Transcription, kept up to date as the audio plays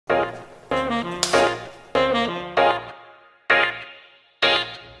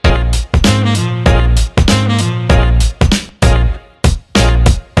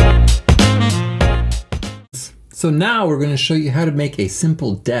So now we're going to show you how to make a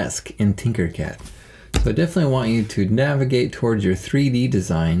simple desk in TinkerCAD. So I definitely want you to navigate towards your 3D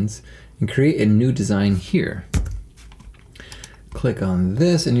designs and create a new design here. Click on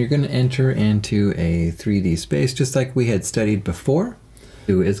this and you're going to enter into a 3D space just like we had studied before.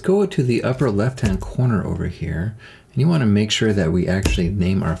 Is go to the upper left hand corner over here and you want to make sure that we actually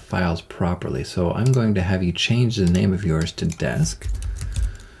name our files properly. So I'm going to have you change the name of yours to desk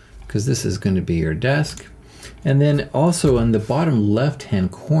because this is going to be your desk. And then also on the bottom left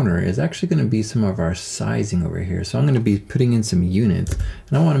hand corner is actually going to be some of our sizing over here. So I'm going to be putting in some units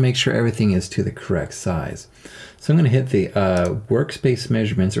and I want to make sure everything is to the correct size. So I'm going to hit the workspace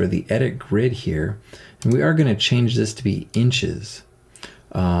measurements or the edit grid here and we are going to change this to be inches.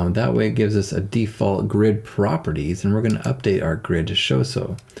 That way it gives us a default grid properties and we're going to update our grid to show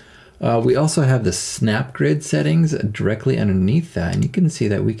so. We also have the snap grid settings directly underneath that and you can see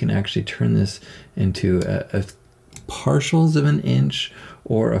that we can actually turn this into a partials of an inch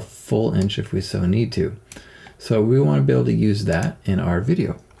or a full inch if we so need to. So we want to be able to use that in our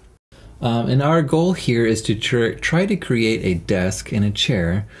video. And our goal here is to try to create a desk and a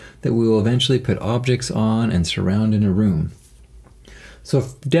chair that we will eventually put objects on and surround in a room. So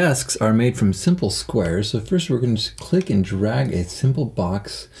desks are made from simple squares. So first we're going to click and drag a simple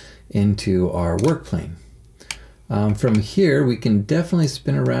box into our work plane. From here we can definitely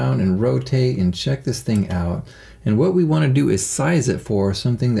spin around and rotate and check this thing out. And what we want to do is size it for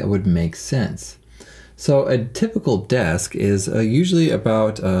something that would make sense. So a typical desk is usually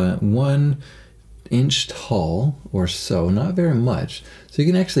about 1 inch tall or so, not very much. So you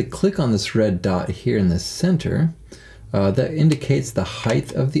can actually click on this red dot here in the center. That indicates the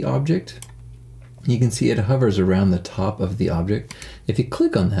height of the object. You can see it hovers around the top of the object. If you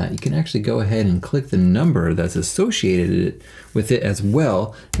click on that, you can actually go ahead and click the number that's associated with it as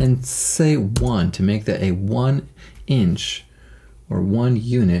well and say 1 to make that a 1 inch or 1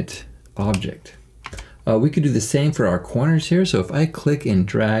 unit object. We could do the same for our corners here. So if I click and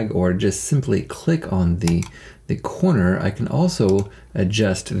drag or just simply click on the corner, I can also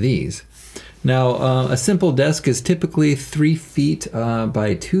adjust these. Now, a simple desk is typically 3 feet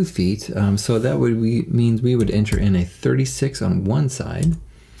by 2 feet, so that means we would enter in a 36 on one side,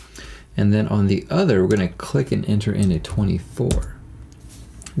 and then on the other, we're going to click and enter in a 24.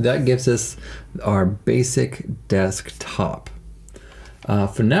 That gives us our basic desk top.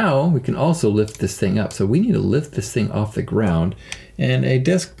 For now, we can also lift this thing up, so we need to lift this thing off the ground, and a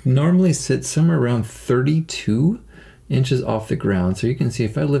desk normally sits somewhere around 32 inches off the ground. So you can see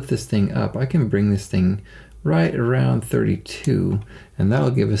if I lift this thing up, I can bring this thing right around 32 and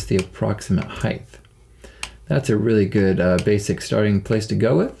that'll give us the approximate height. That's a really good basic starting place to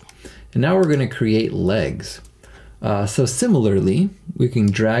go with. And now we're going to create legs. So similarly, we can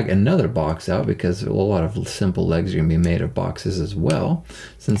drag another box out because a lot of simple legs are going to be made of boxes as well,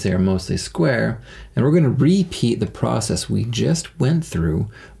 since they are mostly square. And we're going to repeat the process we just went through,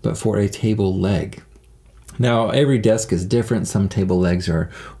 but for a table leg. Now, every desk is different. Some table legs are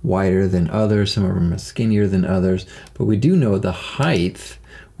wider than others. Some of them are skinnier than others. But we do know the height,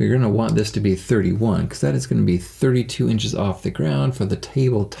 we're going to want this to be 31 because that is going to be 32 inches off the ground for the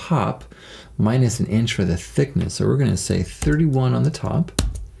table top minus an inch for the thickness. So we're going to say 31 on the top.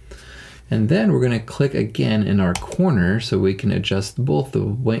 And then we're going to click again in our corner so we can adjust both the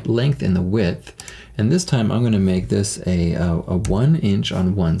length and the width. And this time I'm going to make this a 1 inch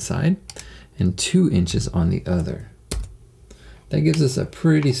on one side and 2 inches on the other. That gives us a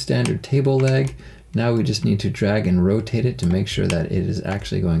pretty standard table leg. Now we just need to drag and rotate it to make sure that it is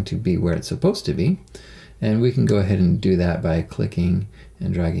actually going to be where it's supposed to be. And we can go ahead and do that by clicking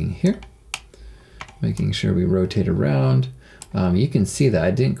and dragging here, making sure we rotate around. You can see that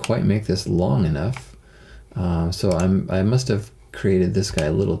I didn't quite make this long enough. So I must have created this guy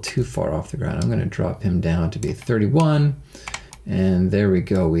a little too far off the ground. I'm going to drop him down to be 31. And there we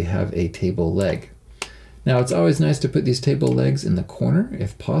go, we have a table leg. Now it's always nice to put these table legs in the corner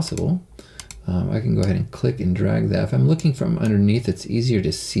if possible. I can go ahead and click and drag that. If I'm looking from underneath, it's easier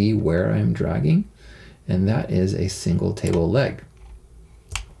to see where I'm dragging, and that is a single table leg.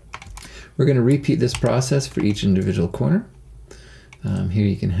 We're going to repeat this process for each individual corner. Here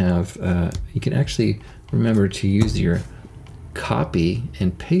you can have, you can actually remember to use your copy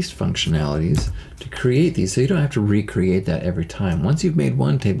and paste functionalities to create these so you don't have to recreate that every time. Once you've made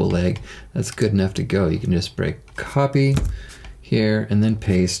one table leg, that's good enough to go. You can just break copy here and then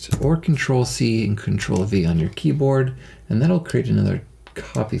paste, or Control C and Control V on your keyboard, and that'll create another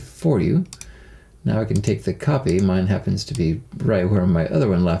copy for you. Now I can take the copy, mine happens to be right where my other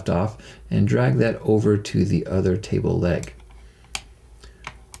one left off, and drag that over to the other table leg.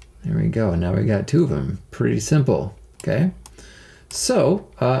 There we go. Now we got two of them. Pretty simple. Okay. So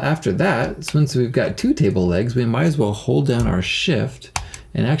after that, since we've got two table legs, we might as well hold down our shift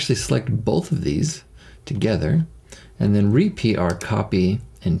and actually select both of these together and then repeat our copy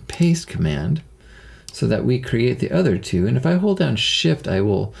and paste command so that we create the other two. And if I hold down shift, I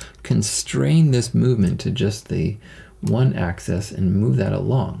will constrain this movement to just the one axis and move that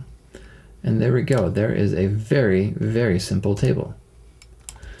along. And there we go. There is a very, very simple table.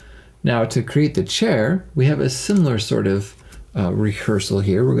 Now to create the chair, we have a similar sort of rehearsal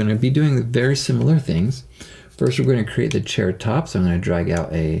here. We're going to be doing very similar things. First, we're going to create the chair top. So I'm going to drag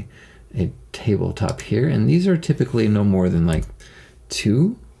out a tabletop here. And these are typically no more than like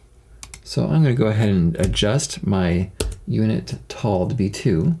 2. So I'm going to go ahead and adjust my unit tall to be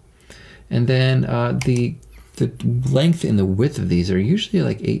 2. And then the length and the width of these are usually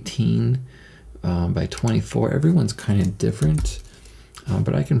like 18 by 24. Everyone's kind of different.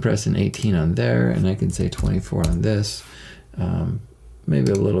 But I can press an 18 on there, and I can say 24 on this.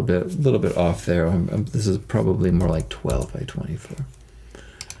 Maybe a little bit off there. This is probably more like 12 by 24.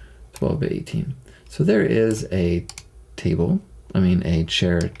 12 by 18. So there is a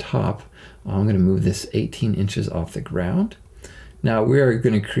chair top. I'm going to move this 18 inches off the ground. Now we are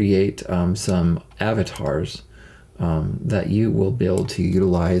going to create some avatars that you will be able to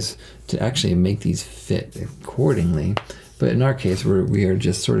utilize to actually make these fit accordingly. But in our case, we are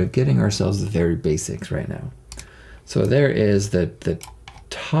just sort of getting ourselves the very basics right now. So there is the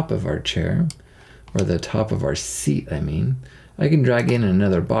top of our chair, or the top of our seat, I mean. I can drag in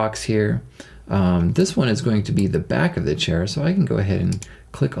another box here. This one is going to be the back of the chair, so I can go ahead and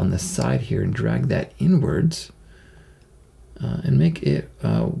click on the side here and drag that inwards and make it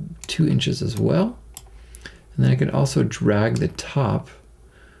 2 inches as well. And then I can also drag the top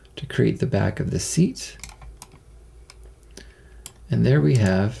to create the back of the seat. And there we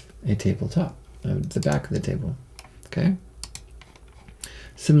have a tabletop, the back of the table, okay?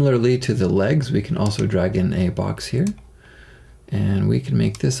 Similarly to the legs, we can also drag in a box here. And we can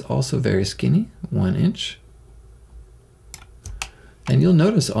make this also very skinny, 1 inch. And you'll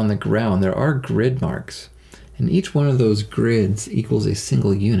notice on the ground there are grid marks. And each one of those grids equals a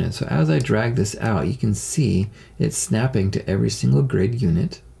single unit. So as I drag this out, you can see it's snapping to every single grid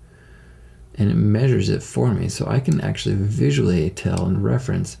unit. And it measures it for me, so I can actually visually tell and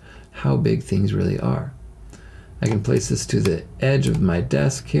reference how big things really are. I can place this to the edge of my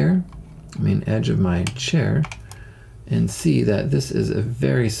desk here, edge of my chair, and see that this is a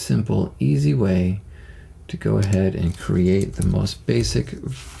very simple, easy way to go ahead and create the most basic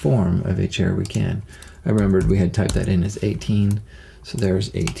form of a chair we can. I remembered we had typed that in as 18, so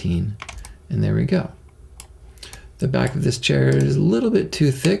there's 18, and there we go. The back of this chair is a little bit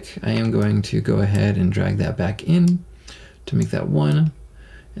too thick. I am going to go ahead and drag that back in to make that 1.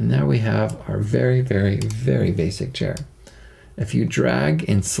 And now we have our very, very, very basic chair. If you drag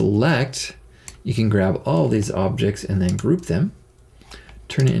and select, you can grab all these objects and then group them,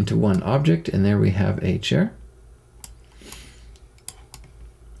 turn it into one object, and there we have a chair.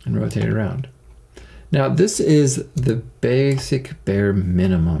 And rotate it around. Now this is the basic bare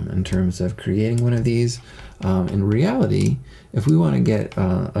minimum in terms of creating one of these. In reality, if we want to get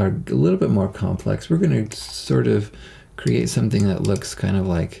a little bit more complex, we're going to sort of create something that looks kind of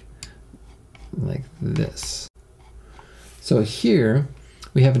like this. So here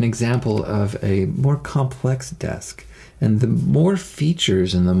we have an example of a more complex desk. And the more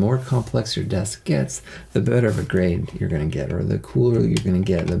features and the more complex your desk gets, the better of a grade you're going to get, or the cooler you're going to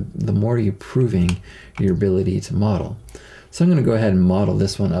get, the more you're proving your ability to model. So I'm going to go ahead and model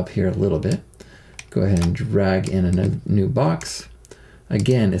this one up here a little bit. Go ahead and drag in a new box.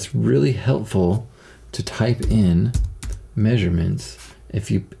 Again, it's really helpful to type in measurements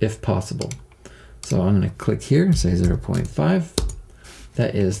if possible. So I'm going to click here and say 0.5.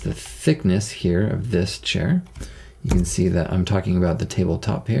 That is the thickness here of this chair. You can see that I'm talking about the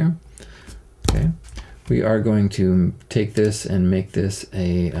tabletop here. Okay, we are going to take this and make this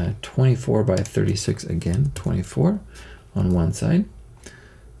a 24 by 36 again, 24 on one side,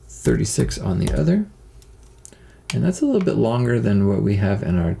 36 on the other, and that's a little bit longer than what we have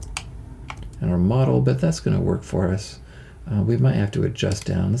in our model, but that's going to work for us. We might have to adjust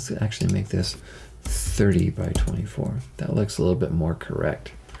down. Let's actually make this 30 by 24. That looks a little bit more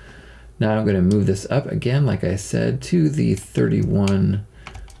correct. Now I'm going to move this up again, like I said, to the 31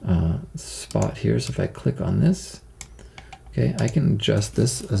 spot here. So if I click on this, okay, I can adjust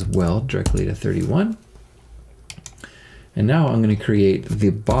this as well directly to 31. And now I'm going to create the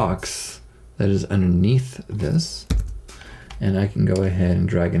box that is underneath this. And I can go ahead and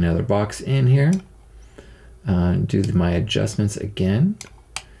drag another box in here, do my adjustments again.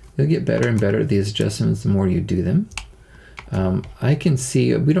 You'll get better and better at these adjustments the more you do them. I can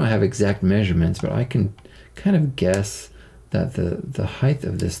see, we don't have exact measurements, but I can kind of guess that the height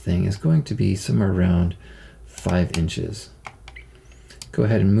of this thing is going to be somewhere around 5 inches. Go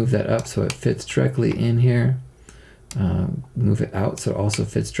ahead and move that up so it fits directly in here. Move it out so it also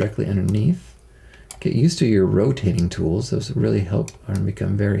fits directly underneath. Get used to your rotating tools. Those really help and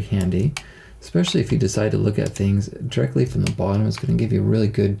become very handy, especially if you decide to look at things directly from the bottom. It's going to give you a really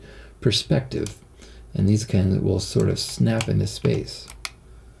good perspective, and these kinds will sort of snap into space.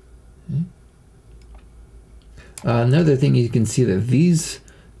 Okay. Another thing, you can see that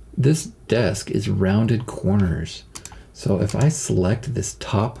this desk is rounded corners. So if I select this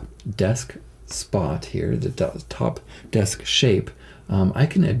top desk spot here, the top desk shape, I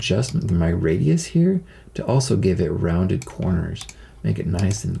can adjust my radius here to also give it rounded corners, make it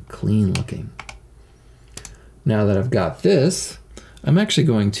nice and clean looking. Now that I've got this, I'm actually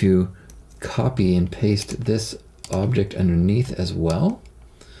going to copy and paste this object underneath as well,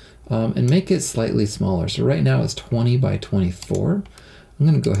 and make it slightly smaller. So right now it's 20 by 24. I'm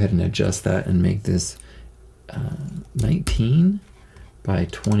going to go ahead and adjust that and make this 19 by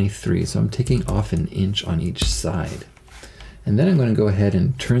 23. So I'm taking off an inch on each side. And then I'm going to go ahead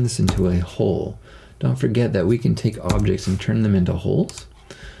and turn this into a hole. Don't forget that we can take objects and turn them into holes.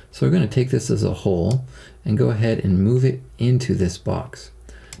 So we're going to take this as a hole and go ahead and move it into this box.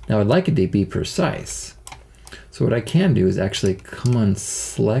 Now I'd like it to be precise. So what I can do is actually come on,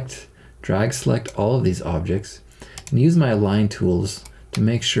 drag select all of these objects and use my align tools to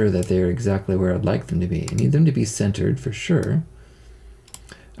make sure that they're exactly where I'd like them to be. I need them to be centered for sure.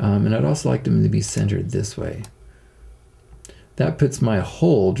 And I'd also like them to be centered this way. That puts my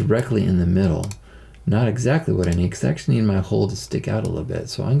hole directly in the middle. Not exactly what I need, because I actually need my hole to stick out a little bit.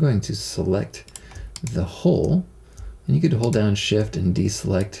 So I'm going to select the hole, and you could hold down Shift and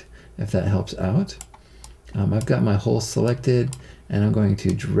deselect if that helps out. I've got my hole selected, and I'm going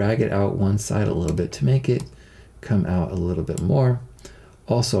to drag it out one side a little bit to make it come out a little bit more.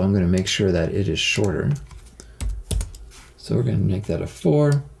 Also, I'm going to make sure that it is shorter. So we're going to make that a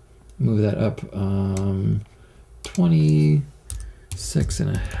 4, move that up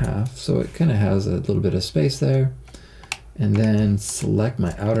 26.5, so it kind of has a little bit of space there. And then select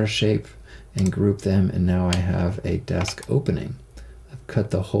my outer shape and group them, and now I have a desk opening. I've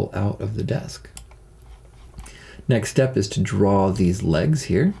cut the hole out of the desk. Next step is to draw these legs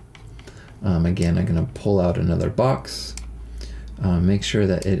here. Again, I'm going to pull out another box. Make sure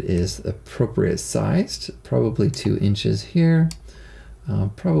that it is appropriate sized, probably 2 inches here,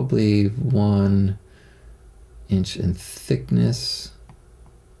 probably 1 inch in thickness.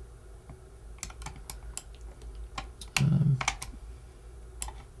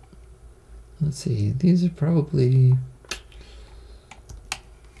 Let's see, these are probably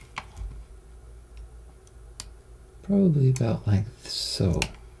about like so.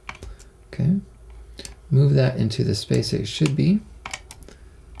 Okay, move that into the space it should be.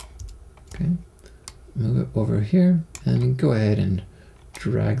 Okay, move it over here and go ahead and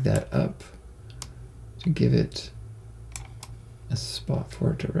drag that up to give it a spot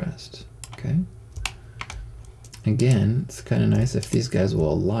for it to rest. Okay. Again, it's kind of nice if these guys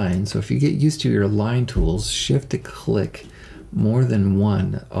will align. So if you get used to your align tools, shift to click more than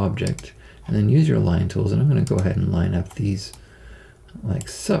one object and then use your align tools. And I'm going to go ahead and line up these like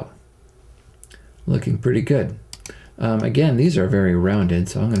so. Looking pretty good. Again, these are very rounded,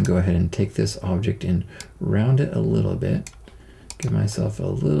 so I'm going to go ahead and take this object and round it a little bit. Give myself a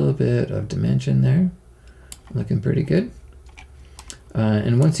little bit of dimension there. Looking pretty good.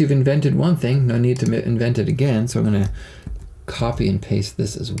 And once you've invented one thing, no need to invent it again, so I'm going to copy and paste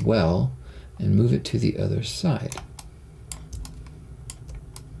this as well and move it to the other side.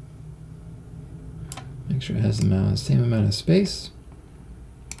 Make sure it has the same amount of space.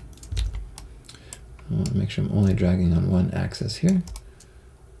 I want to make sure I'm only dragging on one axis here.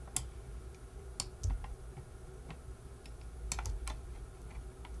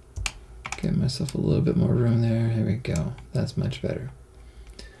 Give myself a little bit more room there. Here we go. That's much better.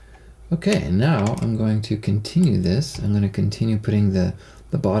 Okay, and now I'm going to continue this. I'm going to continue putting the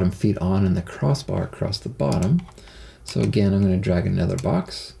bottom feet on and the crossbar across the bottom. So again, I'm going to drag another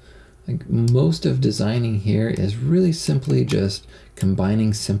box. Like most of designing here is really simply just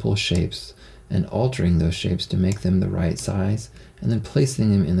combining simple shapes and altering those shapes to make them the right size and then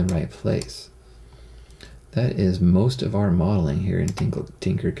placing them in the right place. That is most of our modeling here in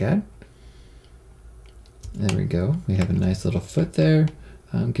TinkerCAD. There we go. We have a nice little foot there.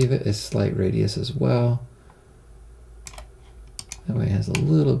 Give it a slight radius as well. That way it has a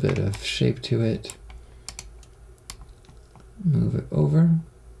little bit of shape to it. Move it over.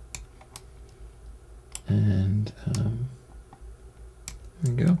 And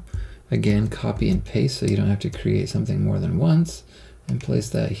there we go. Again, copy and paste so you don't have to create something more than once, and place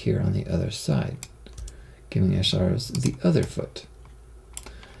that here on the other side, giving us the other foot.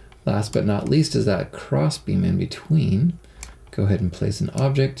 Last but not least is that cross beam in between. Go ahead and place an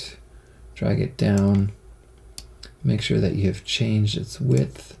object, drag it down, make sure that you have changed its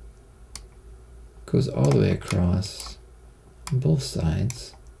width, goes all the way across both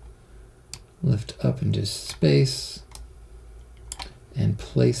sides, lift up into space, and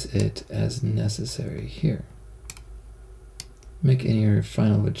place it as necessary here. Make any of your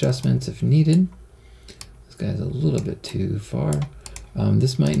final adjustments if needed. This guy's a little bit too far.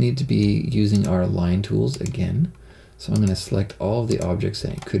 This might need to be using our align tools again. So I'm going to select all of the objects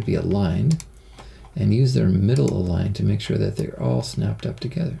that could be aligned and use their middle align to make sure that they're all snapped up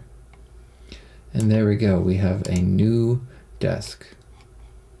together. And there we go. We have a new desk.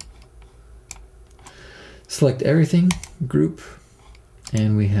 Select everything, group,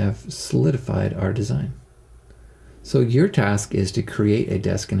 and we have solidified our design. So your task is to create a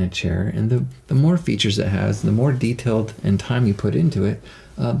desk and a chair, and the more features it has, the more detailed and time you put into it,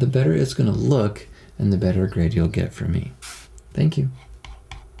 the better it's going to look and the better grade you'll get from me. Thank you.